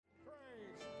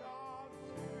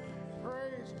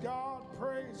God,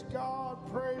 praise God,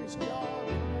 praise God,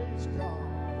 praise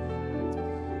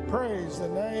God. Praise the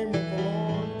name of the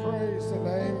Lord, praise the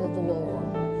name of the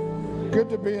Lord. Good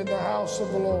to be in the house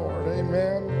of the Lord,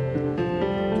 amen.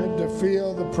 Good to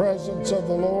feel the presence of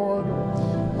the Lord.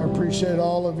 I appreciate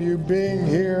all of you being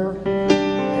here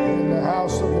in the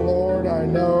house of the Lord. I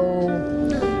know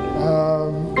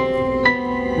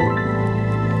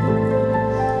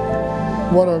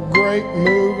what a great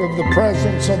move of the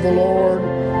presence of the Lord.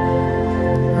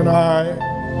 And I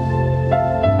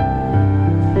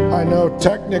know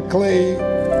technically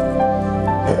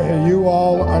you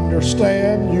all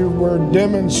understand. You were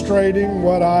demonstrating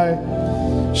what I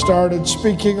started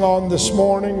speaking on this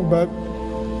morning, but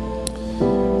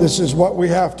this is what we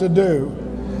have to do,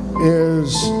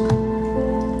 is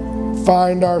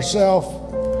find ourselves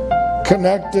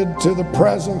connected to the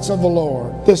presence of the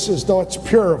Lord. This is what's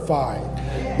purifying.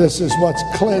 This is what's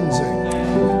cleansing.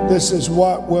 This is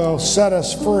what will set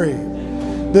us free.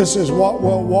 This is what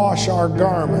will wash our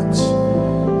garments.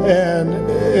 And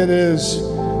it is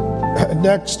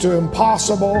next to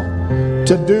impossible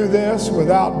to do this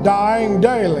without dying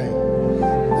daily.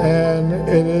 And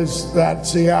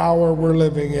that's the hour we're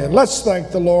living in. Let's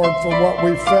thank the Lord for what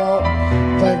we felt.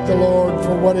 Thank the Lord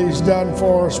for what He's done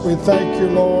for us. We thank you,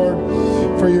 Lord,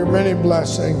 for your many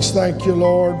blessings. Thank you,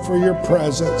 Lord, for your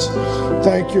presence.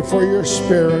 Thank you for your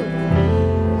Spirit.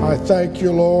 I thank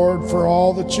you, Lord, for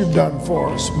all that you've done for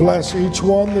us. Bless each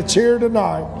one that's here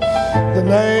tonight. The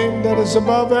name that is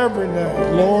above every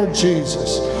name, Lord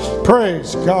Jesus.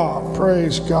 Praise God,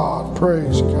 praise God,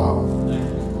 praise God.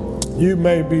 You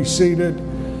may be seated.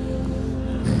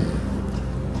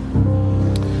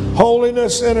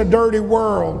 Holiness in a dirty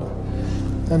world.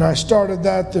 And I started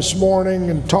that this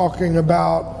morning and talking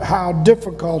about how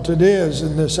difficult it is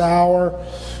in this hour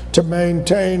to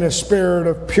maintain a spirit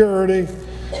of purity,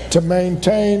 to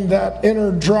maintain that inner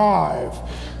drive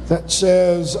that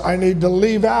says, I need to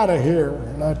leave out of here.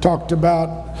 And I talked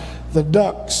about the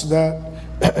ducks that,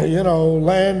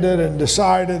 landed and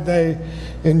decided they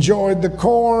enjoyed the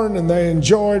corn and they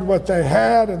enjoyed what they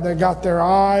had, and they got their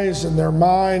eyes and their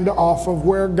mind off of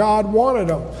where God wanted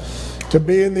them to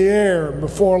be in the air.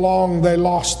 Before long, they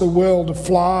lost the will to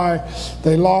fly.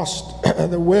 They lost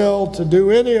the will to do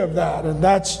any of that. And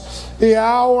that's the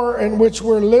hour in which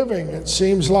we're living. It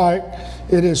seems like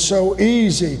it is so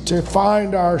easy to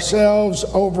find ourselves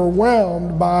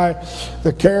overwhelmed by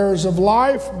the cares of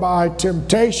life, by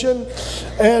temptation,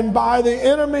 and by the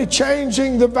enemy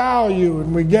changing the value.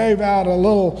 And we gave out a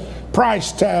little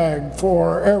price tag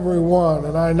for everyone.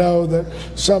 And I know that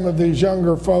some of these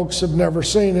younger folks have never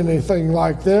seen anything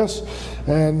like this.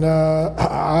 And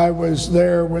I was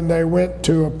there when they went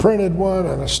to a printed one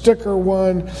and a sticker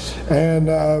one,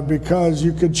 and because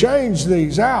you could change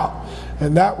these out.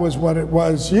 And that was what it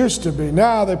used to be.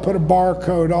 Now they put a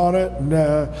barcode on it, and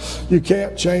you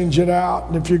can't change it out.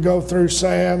 And if you go through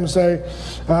Sam's, they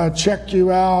check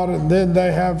you out, and then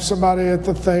they have somebody at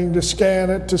the thing to scan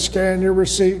your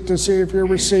receipt, to see if your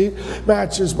receipt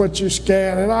matches what you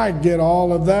scan. And I get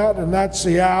all of that, and that's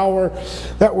the hour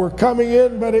that we're coming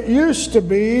in. But it used to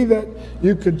be that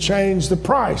you could change the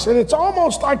price. And it's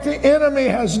almost like the enemy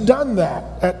has done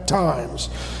that at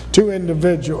times to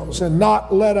individuals and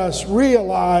not let us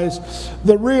realize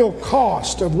the real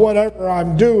cost of whatever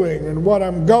I'm doing and what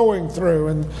I'm going through,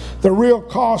 and the real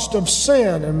cost of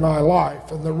sin in my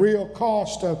life, and the real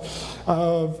cost of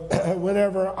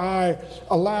whenever I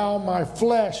allow my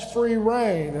flesh free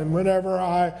rein, and whenever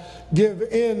I give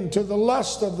in to the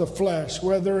lust of the flesh,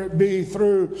 whether it be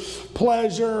through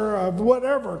pleasure of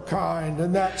whatever kind,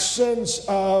 and that sense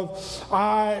of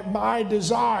my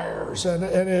desires, and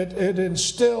it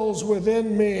instills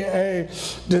within me a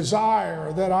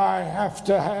desire that I have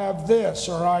to have this,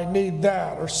 or I need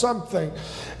that, or something.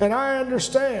 And I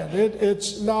understand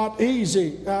it's not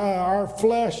easy. Our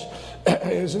flesh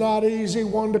is not easy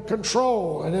one to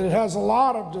control, and it has a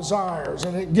lot of desires,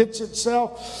 and it gets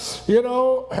itself,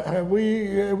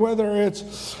 whether it's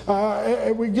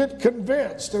we get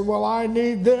convinced that, well, I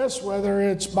need this, whether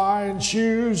it's buying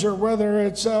shoes or whether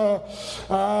it's a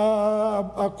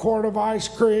quart of ice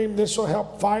cream. This will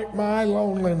help fight my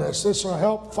loneliness. This will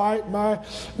help fight my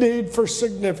need for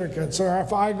significance. Or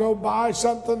if I go buy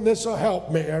something, this will help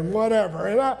me, and whatever.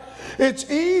 And it's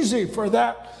easy for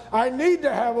that I need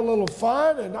to have a little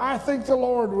fun, and I think the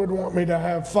Lord would want me to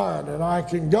have fun. And I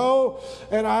can go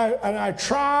and I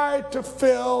try to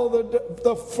fill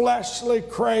the fleshly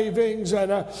cravings.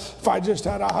 And if I just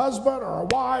had a husband or a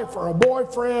wife or a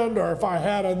boyfriend, or if I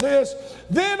had a this,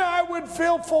 then I would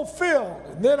feel fulfilled.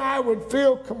 And then I would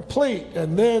feel complete.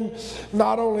 And then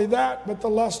not only that, but the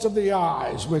lust of the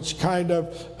eyes, which kind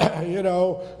of,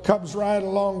 comes right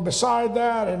along beside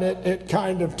that. And it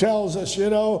kind of tells us,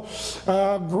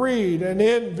 greed and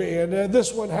envy. And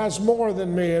this one has more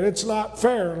than me. And it's not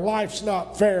fair. And life's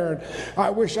not fair. And I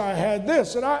wish I had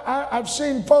this. And I've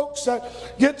seen folks that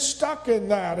get stuck in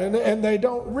that. And they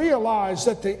don't realize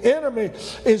that the enemy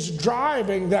is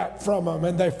driving that from them.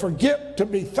 And they forget to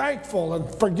be thankful and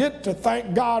forget to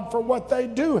thank God for what they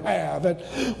do have and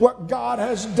what God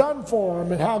has done for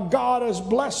them and how God has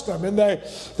blessed them. And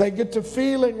they get to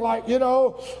feeling like,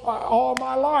 all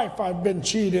my life I've been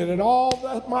cheated, and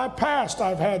all my past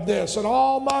I've had this, and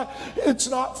it's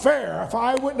not fair. If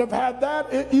I wouldn't have had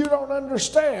that, you don't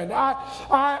understand.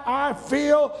 I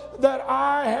feel that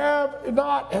I have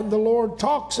not, and the Lord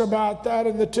talks about that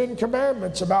in the Ten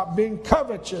Commandments, about being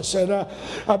covetous and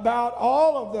about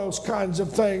all of those kinds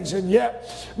of things. And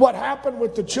yet, what happened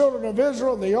with the children of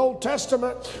Israel in the Old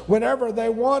Testament, whenever they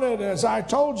wanted, as I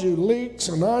told you, leeks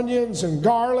and onions and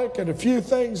garlic and a few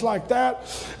things like that,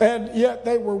 and yet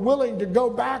they were willing to go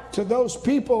back to those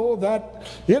people that,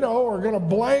 are going to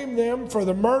blame them for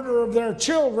the murder of their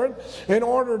children in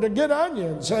order to get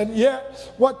onions. And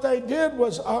yet, what they did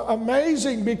was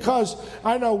amazing, because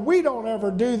I know we don't ever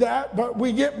do that, but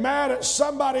we get mad at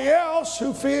somebody else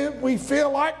who we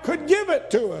feel like could give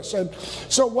it to us. And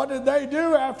so what did they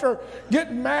do after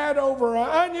getting mad over an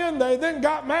onion? They then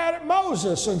got mad at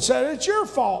Moses and said, "It's your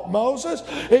fault, Moses.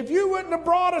 If you wouldn't have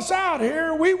brought us out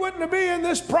here, we wouldn't be in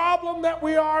this problem that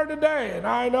we are today." And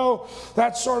I know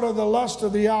that's sort of the lust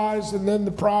of the eyes and then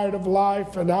the pride of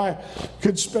life. And I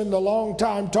could spend a long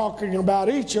time talking about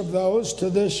each of those to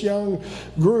this young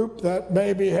group that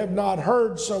maybe have not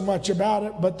heard so much about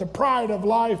it. But the pride of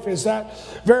life is that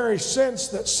very sense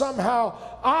that somehow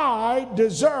I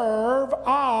deserve,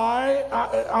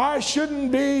 I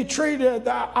shouldn't be treated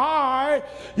that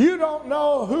you don't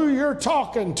know who you're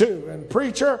talking to. And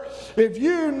preacher, if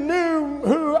you knew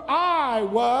who I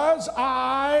was,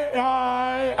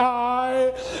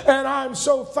 and I'm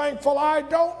so thankful I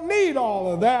don't need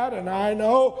all of that. And I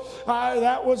know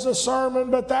that was a sermon,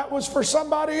 but that was for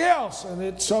somebody else. And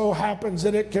it so happens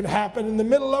that it can happen in the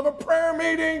middle of a prayer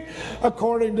meeting,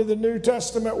 according to the New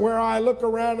Testament, where I look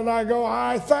around and I go,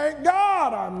 I thank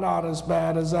God I'm not as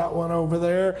bad as that one over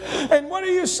there. And what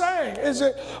are you saying? Is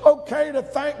it okay to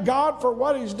thank God for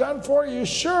what He's done for you?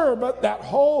 Sure, but that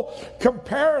whole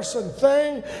comparison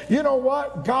thing, you know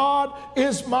what? God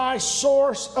is my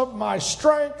source of my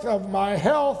strength, of my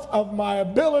health, of my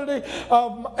ability,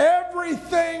 of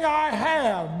everything I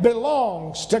have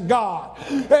belongs to God.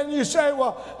 And you say,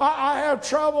 well, I have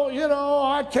trouble,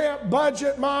 I can't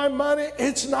budget my money.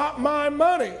 It's not my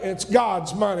money. It's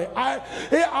God's money. I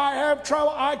have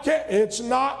trouble. I can't. It's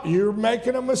not. You're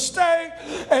making a mistake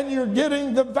and you're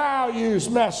getting the values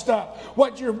messed up.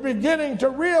 What you're beginning to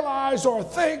realize or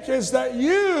think is that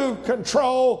you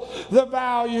control the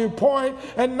value point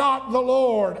and not the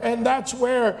Lord. And that's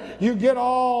where you get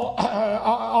all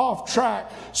off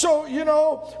track. So,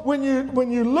 when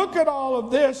you look at all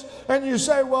of this and you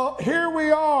say, well, here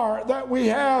we are, that we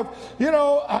have,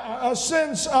 a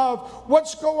sense of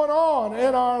what's going on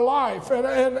in our life. And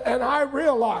I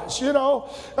realize,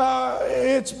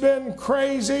 it's been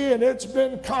crazy and it's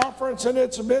been conference and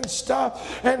it's been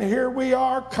stuff. And here we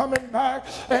are coming back,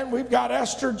 and we've got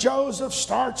Esther Joseph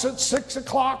starts at 6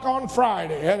 o'clock on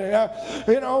Friday. And,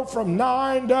 from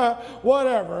 9 to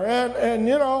whatever. And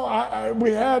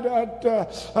we had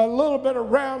a little bit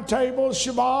of round table.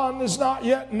 Siobhan is not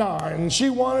yet 9. And she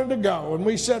wanted to go. And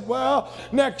we said, well,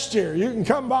 next year you can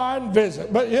come by and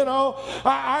visit. But,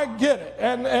 I get it.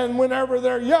 And whenever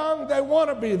they're young, they want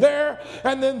to be there.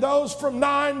 And then those from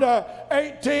 9 to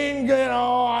 18,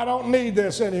 I don't need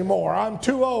this anymore. I'm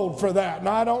too old for that. And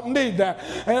I don't need that.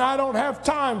 And I don't have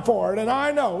time for it. And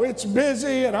I know it's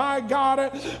busy and I got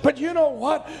it. But you know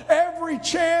what? Every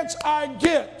chance I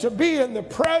get to be in the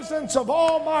presence of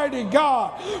Almighty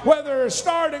God, whether it's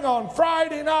starting on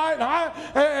Friday night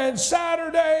and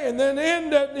Saturday and then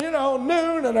end at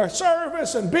noon and a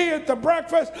service and be at the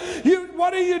breakfast,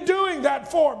 what are you doing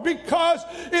that for? Because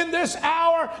in this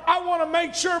hour I want to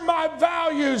make sure my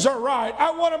values are right.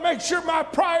 I want to make sure my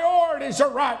priorities are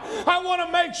right. I want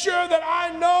to make sure that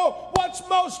I know what's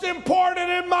most important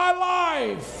in my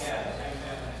life.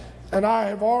 And I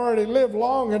have already lived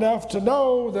long enough to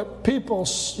know that people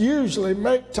usually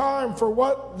make time for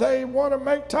what they want to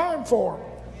make time for.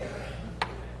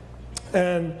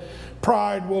 And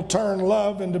pride will turn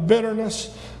love into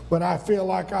bitterness. When I feel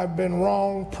like I've been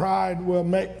wrong, pride will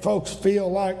make folks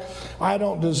feel like I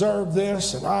don't deserve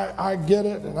this, and I get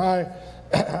it. And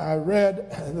I read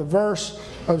the verse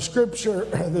of Scripture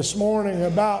this morning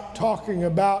about talking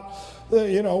about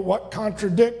what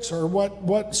contradicts or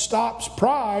what stops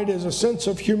pride is a sense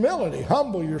of humility.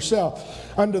 Humble yourself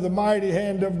under the mighty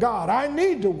hand of God. I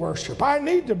need to worship. I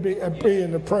need to be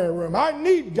in the prayer room. I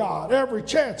need God every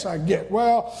chance I get.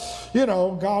 Well,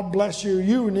 God bless you.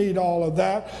 You need all of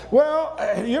that. Well,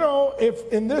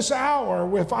 if in this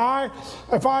hour, if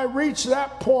I reach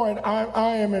that point,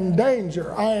 I am in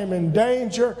danger. I am in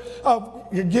danger of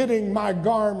getting my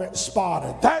garment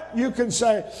spotted. That you can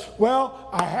say, well,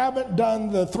 I haven't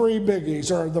done the 3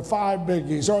 biggies or the 5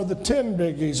 biggies or the 10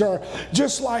 biggies, or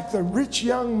just like the rich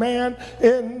young man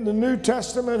in the New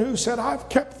Testament who said, I've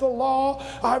kept the law,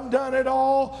 I've done it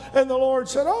all. And the Lord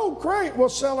said, oh, great, we'll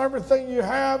sell everything you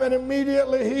have. And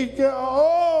immediately he goes,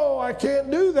 oh, I can't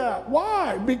do that.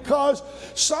 Why? Because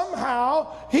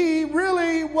somehow he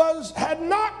really had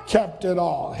not kept it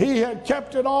all. He had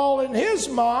kept it all in his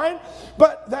mind,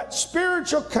 but that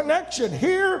spiritual connection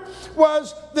here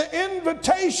was the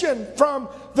invitation from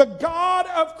the God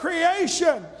of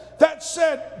creation that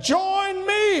said, join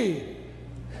me.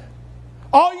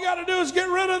 All you got to do is get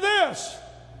rid of this.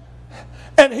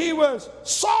 And he was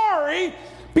sorry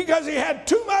because he had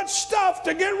too much stuff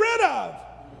to get rid of.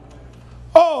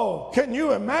 Oh, can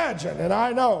you imagine? And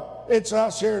I know it's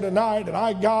us here tonight, and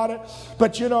I got it.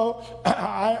 But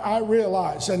I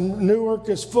realize, and Newark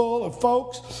is full of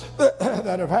folks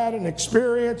that have had an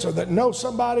experience or that know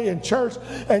somebody in church,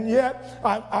 and yet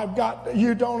I've got,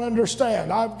 you don't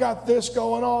understand. I've got this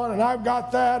going on, and I've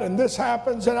got that, and this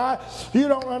happens, and you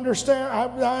don't understand.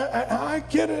 I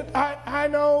get it. I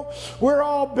know we're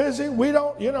all busy. We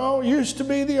don't, used to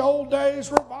be the old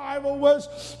days. Revival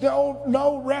was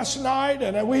no rest night,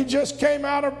 and we just came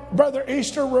out of Brother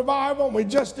Easter revival. And we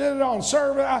just did it on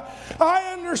service.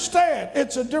 I understand.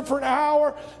 It's a different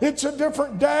hour. It's a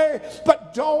different day.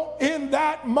 But don't in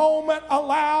that moment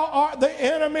allow the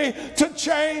enemy to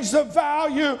change the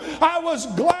value. I was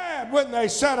glad when they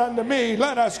said unto me,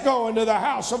 let us go into the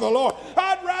house of the Lord.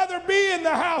 I'd rather be in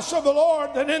the house of the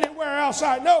Lord than anywhere else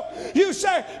I know. You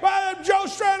say, Brother Joe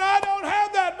Strand, I don't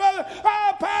have that, brother.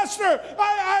 Pastor,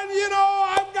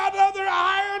 I've got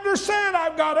I understand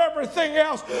I've got everything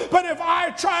else. But if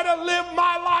I try to live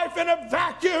my life in a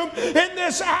vacuum in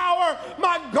this hour,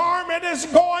 my garment is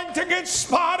going to get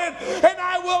spotted, and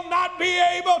I will not be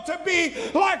able to be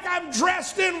like I'm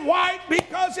dressed in white,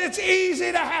 because it's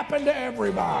easy to happen to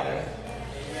everybody.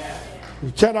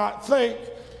 You cannot think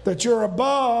that you're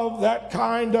above that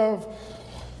kind of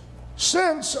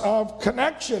sense of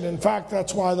connection. In fact,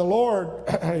 that's why the Lord,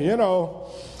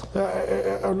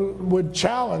 would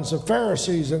challenge the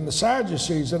Pharisees and the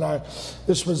Sadducees. And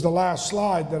this was the last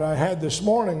slide that I had this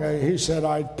morning. He said,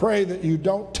 I pray that you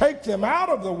don't take them out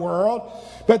of the world,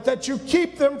 but that you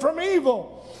keep them from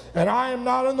evil. And I am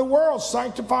not in the world.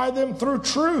 Sanctify them through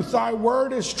truth. Thy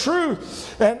word is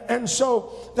truth. And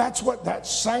so that's what that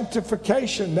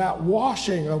sanctification, that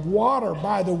washing of water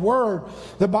by the word,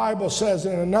 the Bible says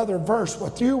in another verse.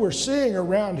 What you were seeing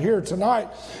around here tonight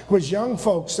was young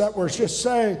folks that were just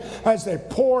saying, as they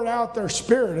poured out their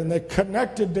spirit and they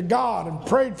connected to God and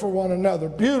prayed for one another.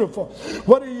 Beautiful.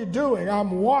 What are you doing?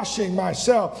 I'm washing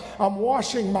myself. I'm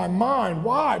washing my mind.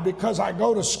 Why? Because I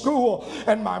go to school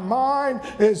and my mind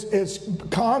is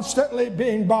constantly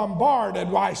being bombarded.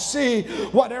 I see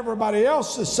what everybody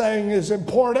else is saying is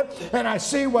important, and I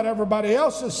see what everybody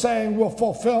else is saying will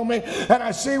fulfill me, and I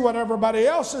see what everybody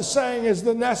else is saying is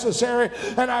the necessary,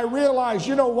 and I realize,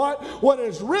 what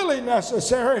is really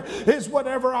necessary is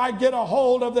whenever I get a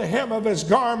hold of the hem of his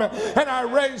garment, and I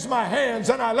raise my hands,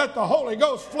 and I let the Holy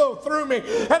Ghost flow through me,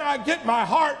 and I get my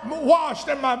heart washed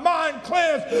and my mind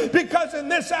cleansed, because in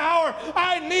this hour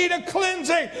I need a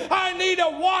cleansing. I need a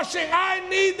washing. I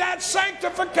need that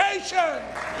sanctification.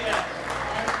 Yeah.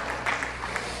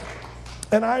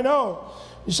 And I know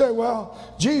you say, well,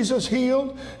 Jesus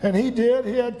healed, and he did.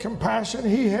 He had compassion.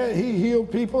 He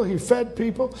healed people. He fed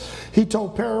people. He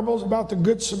told parables about the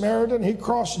Good Samaritan. He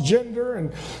crossed gender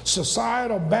and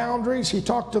societal boundaries. He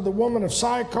talked to the woman of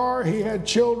Sychar. He had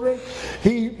children.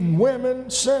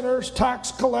 Women, sinners,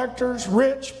 tax collectors,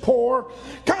 rich, poor.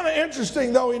 Kind of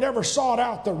interesting, though, he never sought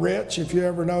out the rich, if you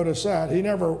ever notice that. He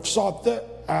never sought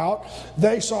out.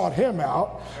 They sought him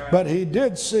out, but he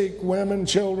did seek women,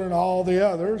 children, all the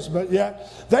others, but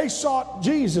yet they sought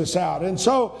Jesus out. And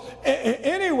so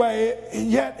anyway,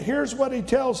 yet here's what he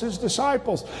tells his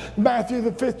disciples. Matthew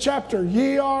the 5th chapter,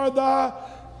 ye are the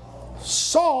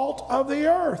salt of the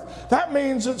earth. That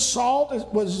means that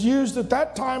salt was used at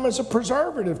that time as a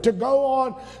preservative to go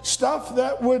on stuff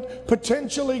that would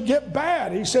potentially get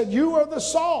bad. He said, you are the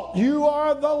salt, you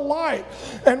are the light.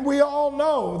 And we all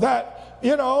know that,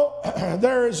 you know,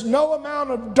 there is no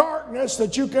amount of darkness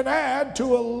that you can add to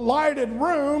a lighted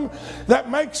room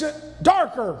that makes it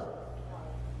darker.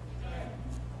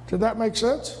 Did that make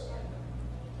sense?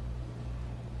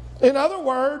 In other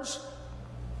words,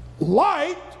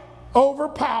 light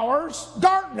overpowers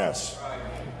darkness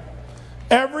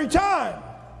every time.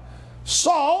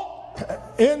 Salt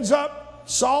ends up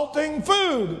salting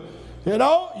food. You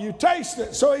know, you taste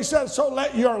it. So he says, so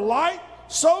let your light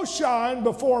so shine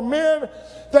before men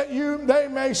that they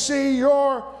may see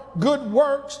your good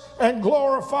works and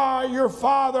glorify your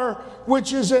Father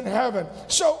which is in heaven.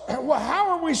 So how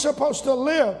are we supposed to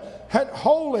live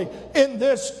holy in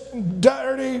this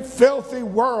dirty, filthy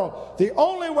world? The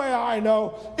only way I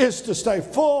know is to stay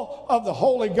full of the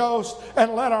Holy Ghost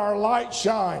and let our light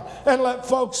shine and let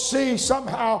folks see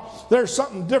somehow there's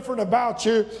something different about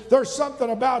you. There's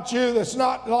something about you that's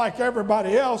not like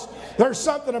everybody else. There's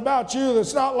something about you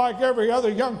that's not like every other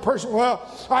young person. Well,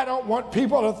 I don't want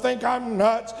people to think I'm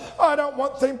nuts. I don't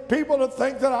want people to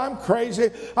think that I'm crazy.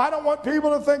 I don't want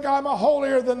people to think I'm a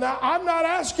holier than thou. I'm not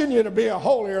asking you to be a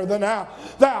holier than thou.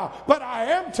 But I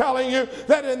am telling you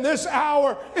that in this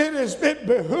hour it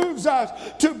behooves us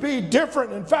to be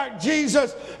different. In fact,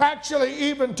 Jesus actually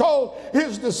even told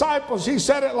his disciples, he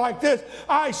said it like this,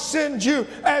 I send you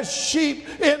as sheep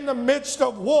in the midst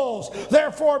of wolves.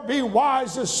 Therefore be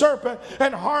wise as serpent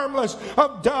and harmless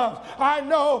of doves. I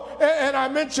know, and I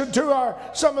mentioned to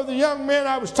some of the young men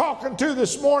I was talking to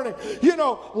this morning, you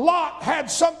know, Lot had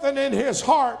something in his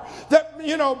heart that,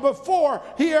 you know, before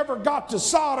he ever got to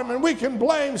Sodom, and we can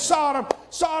blame Sodom.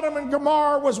 Sodom and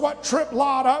Gomorrah was what tripped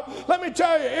Lot up. Let me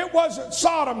tell you, it wasn't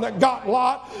Sodom that got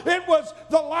Lot. It was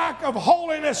the lack of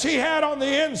holiness he had on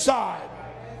the inside.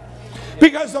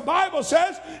 Because the Bible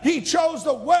says he chose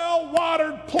the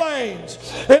well-watered plains.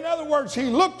 In other words, he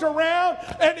looked around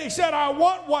and he said, I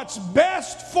want what's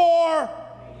best for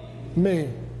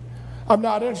me. I'm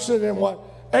not interested in what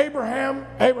Abraham,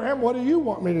 what do you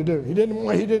want me to do? He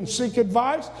didn't seek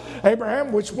advice.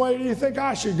 Abraham, which way do you think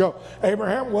I should go?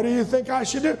 Abraham, what do you think I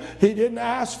should do? He didn't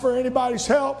ask for anybody's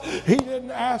help. He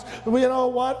didn't ask, well, you know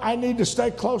what? I need to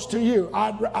stay close to you.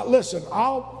 Listen,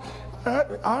 I'll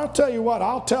tell you what,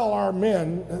 I'll tell our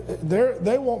men,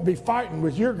 they won't be fighting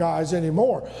with your guys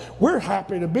anymore. We're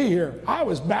happy to be here. I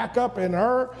was back up in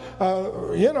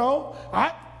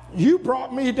you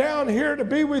brought me down here to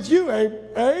be with you,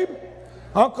 Abe.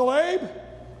 Uncle Abe,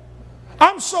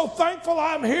 I'm so thankful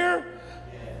I'm here.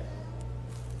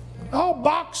 I'll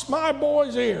box my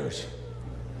boys' ears.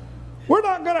 We're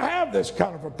not going to have this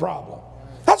kind of a problem.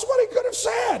 That's what he could have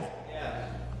said.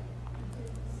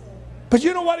 But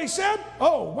you know what he said?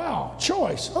 Oh, wow,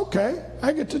 choice. Okay,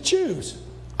 I get to choose.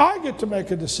 I get to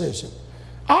make a decision.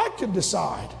 I can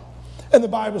decide. And the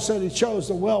Bible said he chose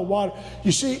the well-watered.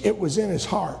 You see, it was in his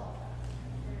heart.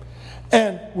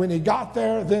 And when he got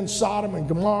there, then Sodom and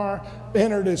Gomorrah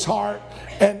entered his heart.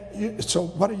 And so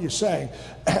what are you saying?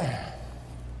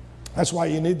 That's why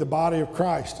you need the body of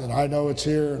Christ. And I know it's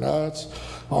here and it's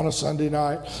on a Sunday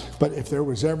night. But if there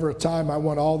was ever a time, I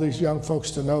want all these young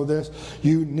folks to know this.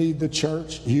 You need the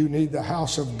church. You need the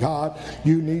house of God.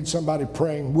 You need somebody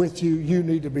praying with you. You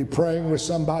need to be praying with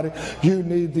somebody. You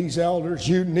need these elders.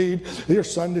 You need your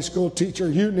Sunday school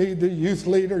teacher. You need the youth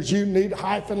leaders. You need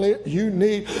hyphen leaders. You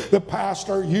need the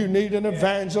pastor. You need an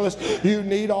evangelist. You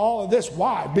need all of this.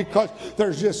 Why? Because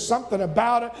there's just something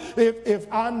about it.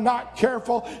 If I'm not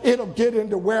careful, it'll get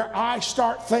into where I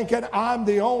start thinking I'm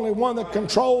the only one that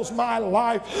controls my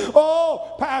life.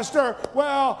 Oh, Pastor,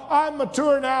 well, I'm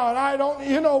mature now and I don't,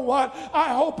 you know what? I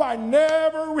hope I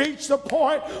never reach the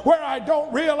point where I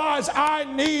don't realize I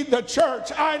need the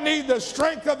church. I need the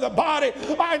strength of the body.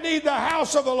 I need the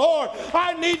house of the Lord.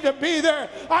 I need to be there.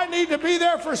 I need to be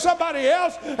there for somebody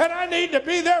else, and I need to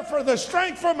be there for the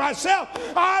strength for myself.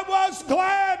 I was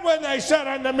glad when they said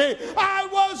unto me, I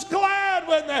was glad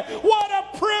when what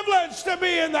a privilege to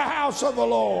be in the house of the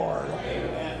Lord.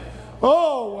 Amen.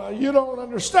 Oh, well, you don't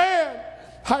understand.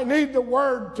 I need the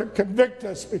word to convict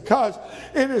us, because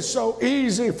it is so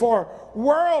easy for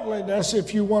worldliness,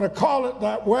 if you want to call it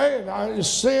that way, and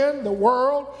sin, the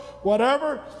world,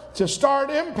 whatever, to start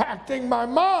impacting my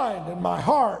mind and my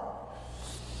heart.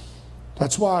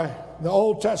 That's why the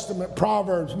Old Testament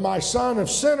Proverbs, my son, if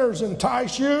sinners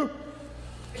entice you,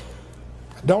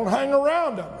 don't hang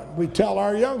around them. And we tell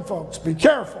our young folks, be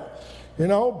careful. You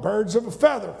know, birds of a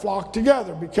feather flock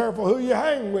together. Be careful who you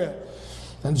hang with.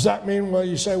 And does that mean, well,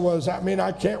 you say, well, does that mean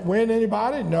I can't win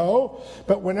anybody? No.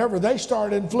 But whenever they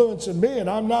start influencing me and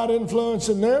I'm not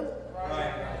influencing them,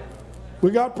 we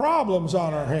got problems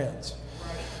on our hands.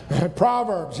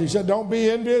 Proverbs, he said, don't be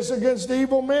envious against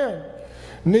evil men,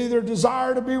 neither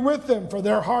desire to be with them, for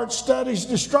their heart studies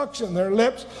destruction, their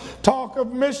lips talk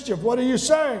of mischief. What are you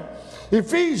saying?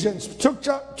 Ephesians took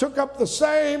up the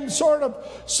same sort of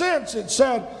sense. It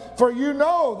said, for you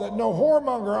know that no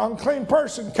whoremonger, unclean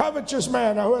person, covetous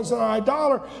man, who is an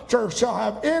idolater shall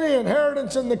have any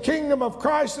inheritance in the kingdom of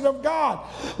Christ and of God.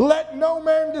 Let no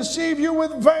man deceive you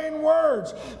with vain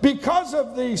words. Because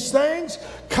of these things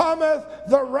cometh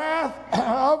the wrath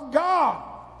of God.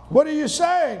 What are you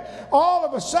saying? All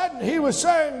of a sudden he was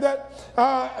saying that,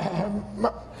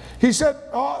 he said,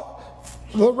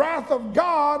 the wrath of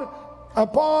God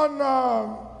upon,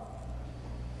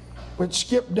 let's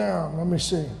skip down, let me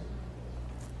see.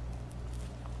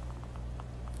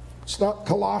 It's not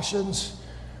Colossians,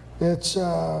 it's,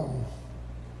 there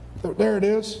it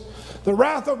is. The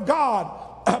wrath of God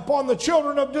upon the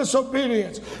children of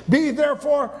disobedience. Be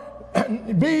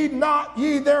not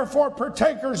ye therefore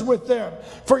partakers with them.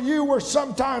 For you were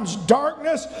sometimes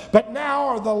darkness, but now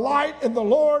are the light in the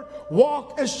Lord.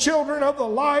 Walk as children of the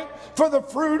light, for the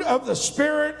fruit of the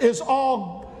Spirit is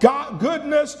all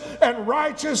goodness and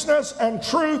righteousness and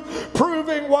truth,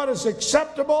 proving what is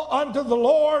acceptable unto the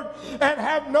Lord, and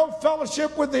have no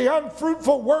fellowship with the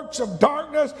unfruitful works of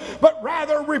darkness, but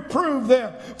rather reprove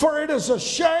them. For it is a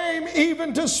shame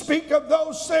even to speak of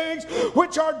those things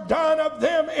which are done of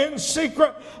them in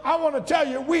secret. I want to tell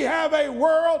you, we have a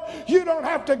world, you don't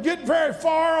have to get very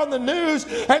far on the news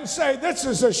and say this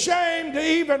is a shame to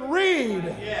even read.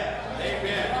 Yeah.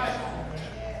 Amen.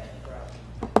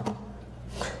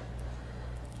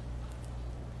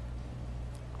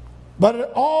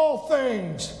 But all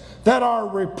things that are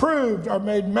reproved are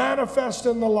made manifest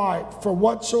in the light. For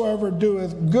whatsoever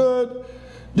doeth good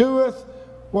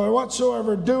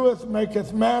whatsoever doeth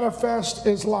maketh manifest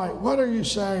is light. What are you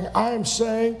saying? I am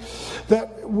saying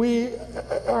that we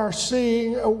are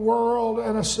seeing a world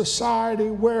and a society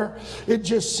where it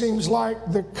just seems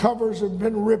like the covers have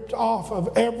been ripped off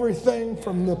of everything,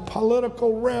 from the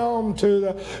political realm to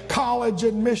the college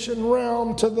admission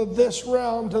realm to the this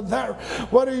realm to that.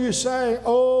 What are you saying?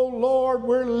 Oh Lord,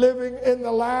 we're living in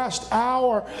the last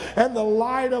hour, and the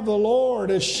light of the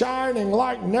Lord is shining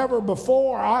like never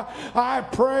before. I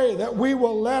pray that we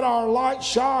will let our light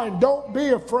shine. Don't be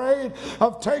afraid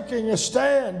of taking a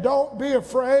stand. Don't be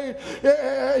afraid.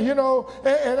 You know,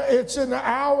 and it's in the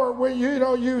hour where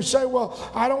you say,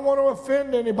 well, I don't want to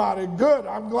offend anybody. Good.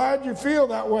 I'm glad you feel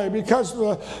that way, because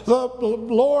the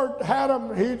Lord had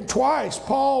him twice.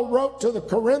 Paul wrote to the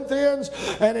Corinthians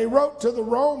and he wrote to the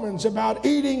Romans about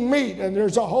eating meat, and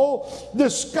there's a whole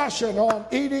discussion on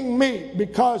eating meat,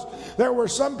 because there were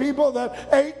some people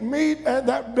that ate meat and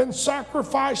that had been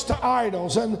sacrificed to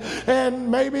idols,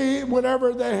 and maybe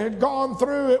whenever they had gone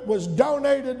through, it was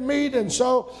donated meat, and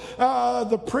so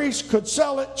the priest could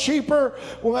sell it cheaper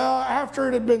after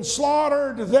it had been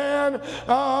slaughtered than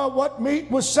what meat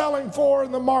was selling for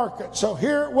in the market. So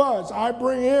here it was, I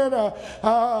bring in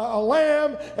a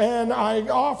lamb and I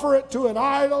offer it to an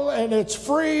idol, and it's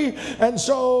free, and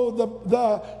so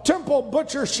the temple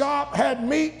butcher shop had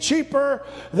meat cheaper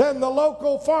than the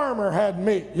local farmer had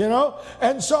meat, you know,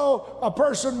 and so a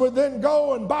person would then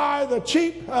go and buy the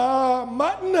cheap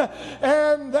mutton,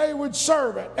 and they would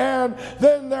serve it. And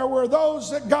then there were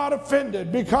those that got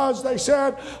offended because they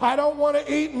said, I don't want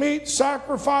to eat meat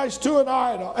sacrificed to an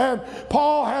idol. And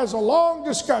Paul has a long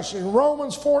discussion,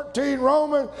 Romans 14,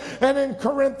 and in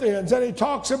Corinthians, and he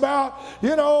talks about,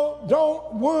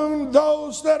 don't wound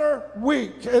those that are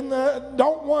weak and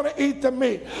don't want to eat the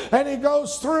meat. And he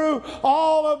goes through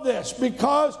all of this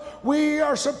because we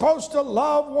are supposed to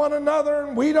love one another,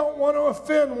 and we don't want to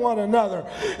offend one another.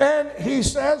 And he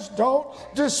says, don't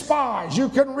despise. You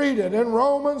can read it in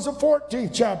Romans, the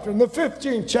 14th chapter, and the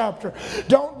 15th chapter.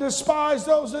 Don't despise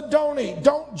those that don't eat.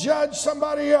 Don't judge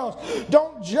somebody else.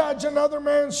 Don't judge another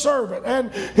man's servant.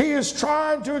 And he is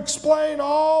trying to explain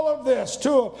all of this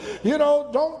to him.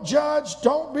 Don't judge.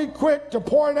 Don't be quick to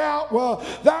point out, well,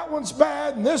 that one's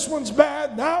bad, and this one's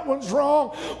bad, and that one's wrong.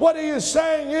 What he is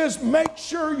saying is, make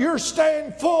sure you're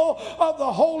staying full of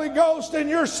the Holy Ghost, and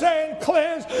you're staying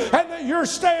cleansed, and that you're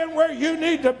staying where you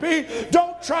need to be.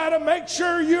 Don't try to make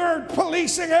sure you're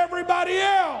policing everybody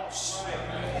else.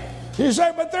 You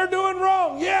say, but they're doing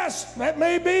wrong. Yes, that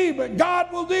may be, but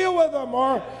God will deal with them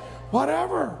or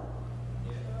whatever.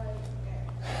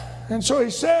 And so he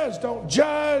says, don't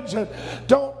judge and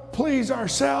don't please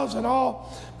ourselves at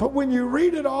all. But when you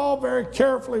read it all very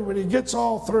carefully, when he gets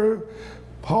all through,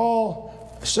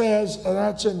 Paul says, and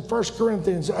that's in 1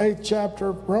 Corinthians 8th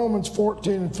chapter, Romans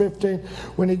 14 and 15,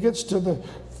 when he gets to the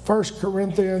 1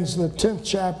 Corinthians, the 10th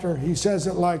chapter, he says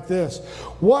it like this.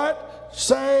 What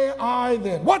say I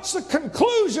then? What's the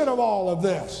conclusion of all of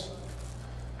this?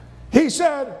 He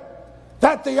said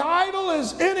that the idol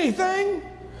is anything,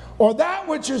 or that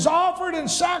which is offered and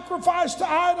sacrificed to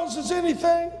idols is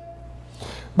anything.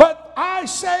 But I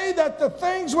say that the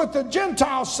things which the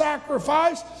Gentiles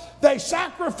sacrifice, they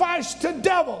sacrifice to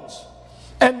devils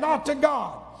and not to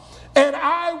God. And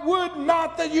I would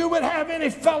not that you would have any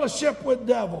fellowship with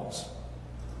devils.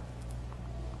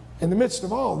 In the midst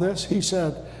of all this, he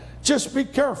said, just be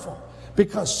careful,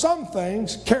 because some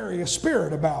things carry a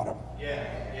spirit about them.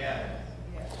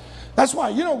 That's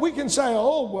why, we can say,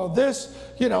 oh, well, this,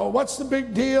 what's the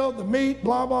big deal? The meat,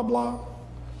 blah, blah, blah.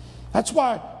 That's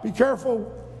why, be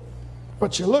careful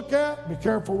what you look at, be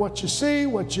careful what you see,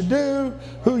 what you do,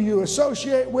 who you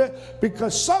associate with,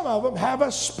 because some of them have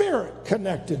a spirit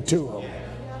connected to them.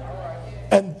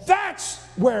 And that's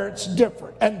where it's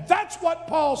different. And that's what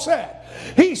Paul said.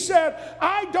 He said,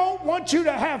 I don't want you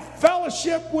to have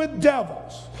fellowship with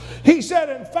devils. He said,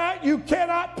 in fact, you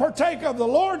cannot partake of the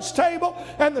Lord's table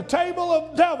and the table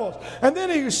of devils. And then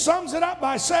he sums it up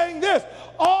by saying this,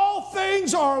 all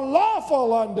things are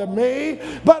lawful unto me,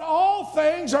 but all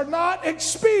things are not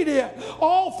expedient.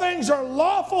 All things are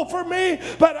lawful for me,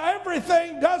 but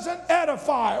everything doesn't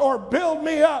edify or build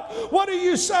me up. What are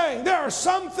you saying? There are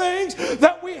some things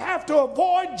that we have to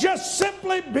avoid just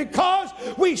simply because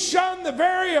we shun the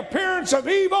very appearance of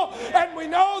evil and we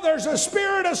know there's a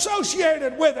spirit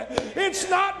associated with it. It's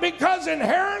not because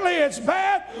inherently it's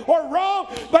bad or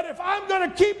wrong, but if I'm going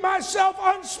to keep myself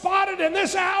unspotted in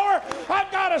this hour,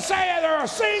 I've got to say there are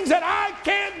things that I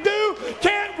can't do,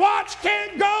 can't watch,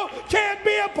 can't go, can't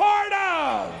be a part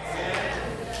of.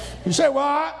 You say,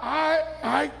 well,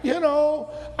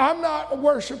 I'm not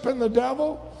worshiping the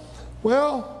devil.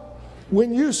 Well,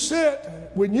 when you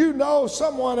know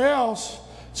someone else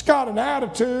has got an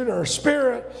attitude or a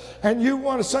spirit, and you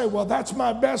want to say, well, that's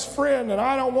my best friend and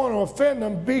I don't want to offend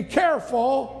them, be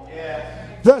careful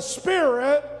the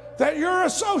spirit that you're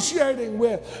associating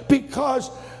with, because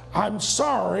I'm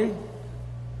sorry,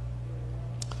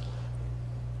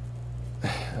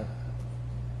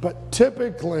 but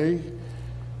typically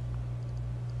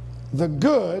the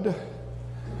good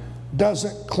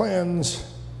doesn't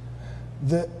cleanse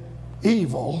the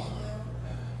evil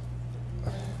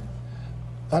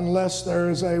unless there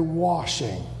is a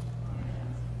washing.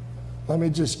 Let me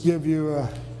just give you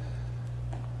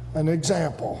an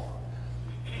example.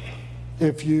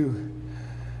 If you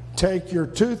take your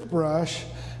toothbrush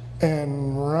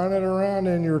and run it around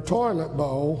in your toilet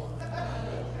bowl,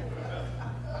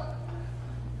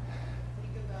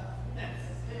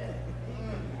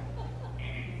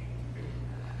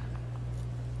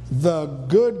 the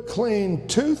good clean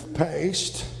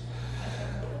toothpaste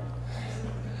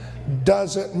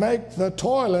doesn't make the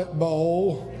toilet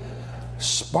bowl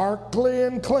sparkly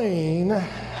and clean.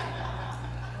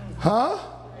 Huh?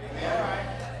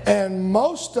 And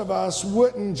most of us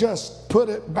wouldn't just put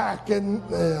it back in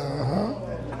there,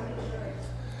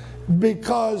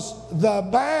 because the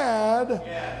bad.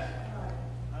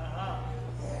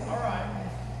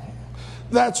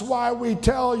 That's why we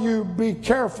tell you, be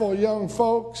careful, young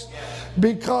folks,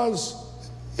 because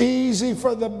easy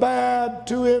for the bad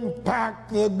to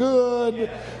impact the good,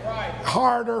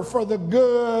 harder for the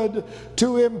good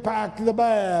to impact the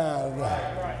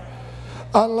bad.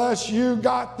 Unless you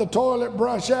got the toilet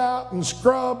brush out and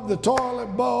scrubbed the toilet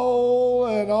bowl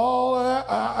and all that.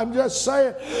 I'm just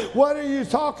saying, what are you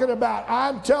talking about?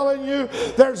 I'm telling you,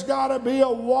 there's got to be a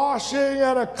washing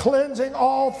and a cleansing.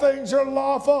 All things are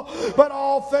lawful, but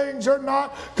all things are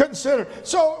not considered.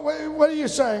 So what are you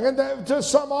saying? And to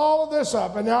sum all of this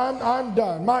up, and I'm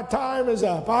done. My time is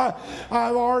up.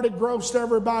 I've already grossed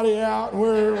everybody out, and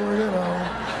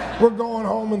we're going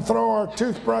home and throw our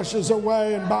toothbrushes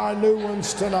away and buy new ones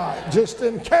tonight, just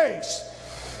in case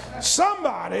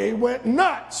somebody went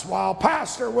nuts while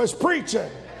pastor was preaching.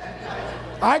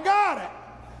 I got it.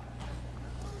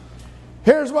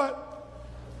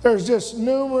 There's just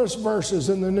numerous verses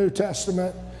in the New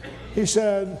Testament. He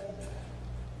said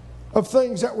of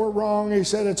things that were wrong. He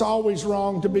said it's always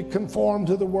wrong to be conformed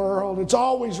to the world. It's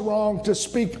always wrong to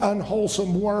speak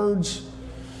unwholesome words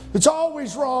It's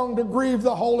always wrong to grieve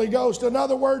the Holy Ghost. In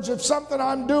other words, if something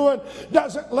I'm doing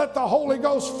doesn't let the Holy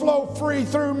Ghost flow free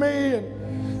through me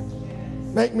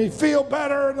and make me feel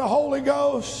better in the Holy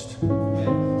Ghost,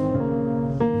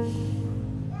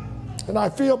 and I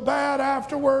feel bad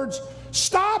afterwards,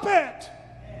 stop it.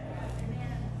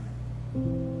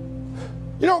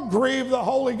 You don't grieve the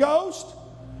Holy Ghost.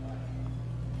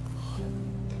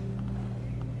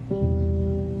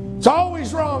 It's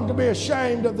always wrong to be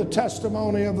ashamed of the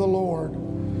testimony of the Lord.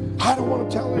 I don't want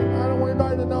to tell anybody. I don't want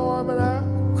anybody to know I'm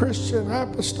a Christian,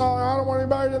 apostolic. I don't want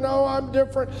anybody to know I'm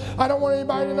different. I don't want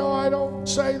anybody to know I don't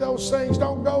say those things,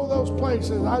 don't go those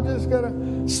places. I just got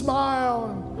to smile.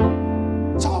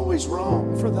 And it's always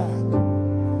wrong for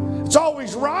that. It's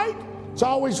always right. It's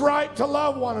always right to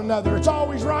love one another. It's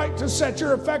always right to set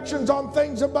your affections on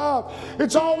things above.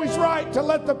 It's always right to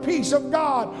let the peace of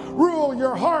God rule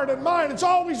your heart and mind. It's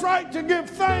always right to give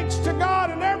thanks to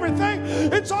God in everything.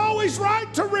 It's always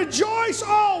right to rejoice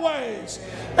always.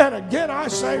 And again, I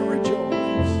say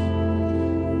rejoice.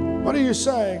 What are you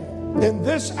saying? In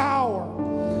this hour,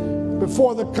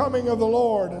 before the coming of the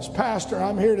Lord, as pastor,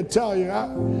 I'm here to tell you,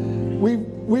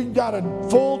 we've got a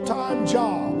full-time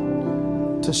job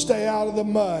to stay out of the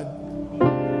mud.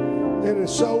 It is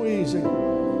so easy.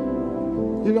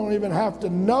 You don't even have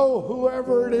to know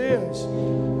whoever it is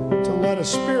to let a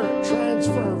spirit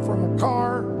transfer from a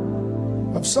car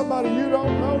of somebody you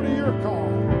don't know to your car.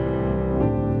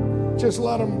 Just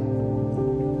let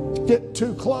them get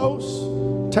too close,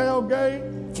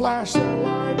 tailgate, flash their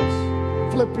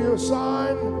lights, flip you a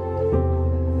sign.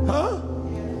 Huh?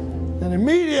 And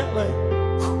immediately,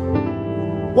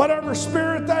 whatever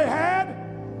spirit they had,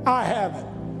 I have it.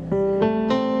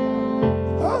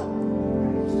 Huh?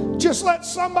 Just let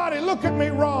somebody look at me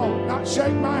wrong, not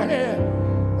shake my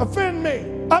hand, offend me,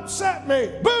 upset me.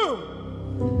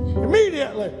 Boom!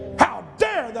 Immediately, how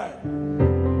dare they?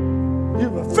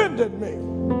 You've offended me.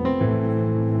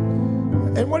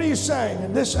 And what are you saying?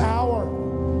 In this hour,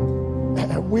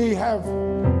 we have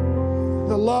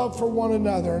the love for one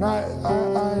another, and I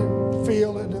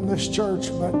feel it in this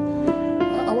church, but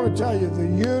I want to tell you, the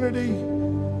unity,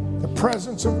 the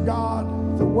presence of God,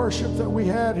 the worship that we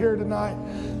had here tonight,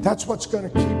 that's what's going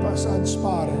to keep us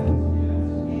unspotted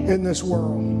in this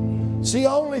world. It's the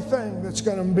only thing that's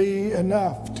going to be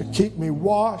enough to keep me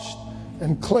washed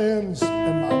and cleansed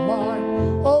in my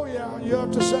mind. Oh yeah, you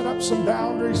have to set up some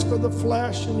boundaries for the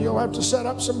flesh, and you'll have to set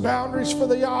up some boundaries for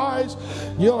the eyes.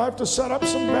 You'll have to set up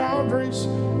some boundaries.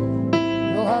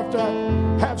 You'll have to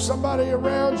have somebody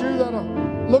around you that'll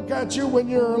look at you when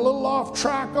you're a little off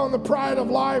track on the pride of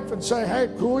life and say, hey,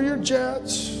 cool your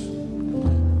jets. You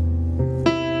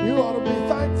ought to be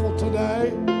thankful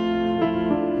today.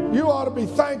 You ought to be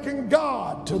thanking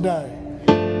God today.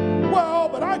 Well,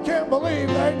 but I can't believe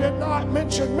they did not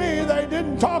mention me. They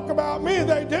didn't talk about me.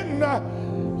 They didn't.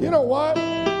 You know what?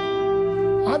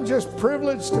 I'm just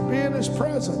privileged to be in His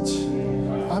presence.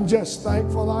 I'm just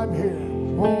thankful I'm here.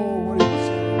 Oh, what do you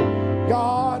say?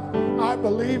 God, I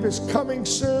believe, is coming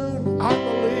soon. I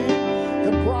believe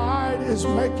the bride is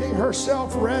making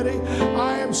herself ready.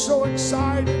 I am so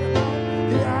excited about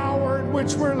the hour in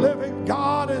which we're living.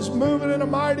 God is moving in a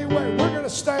mighty way. We're going to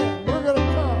stand. We're going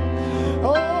to come.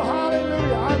 Oh,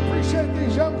 hallelujah. I appreciate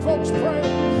these young folks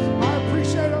praying. I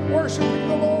appreciate them worshiping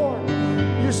the Lord.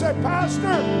 You say, Pastor,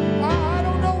 I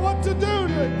don't know what to do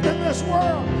in this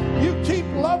world. You keep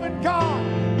loving God.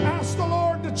 Ask the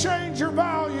Lord to change your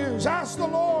values. Ask the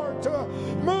Lord to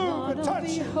move and touch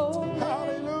you.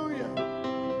 Hallelujah.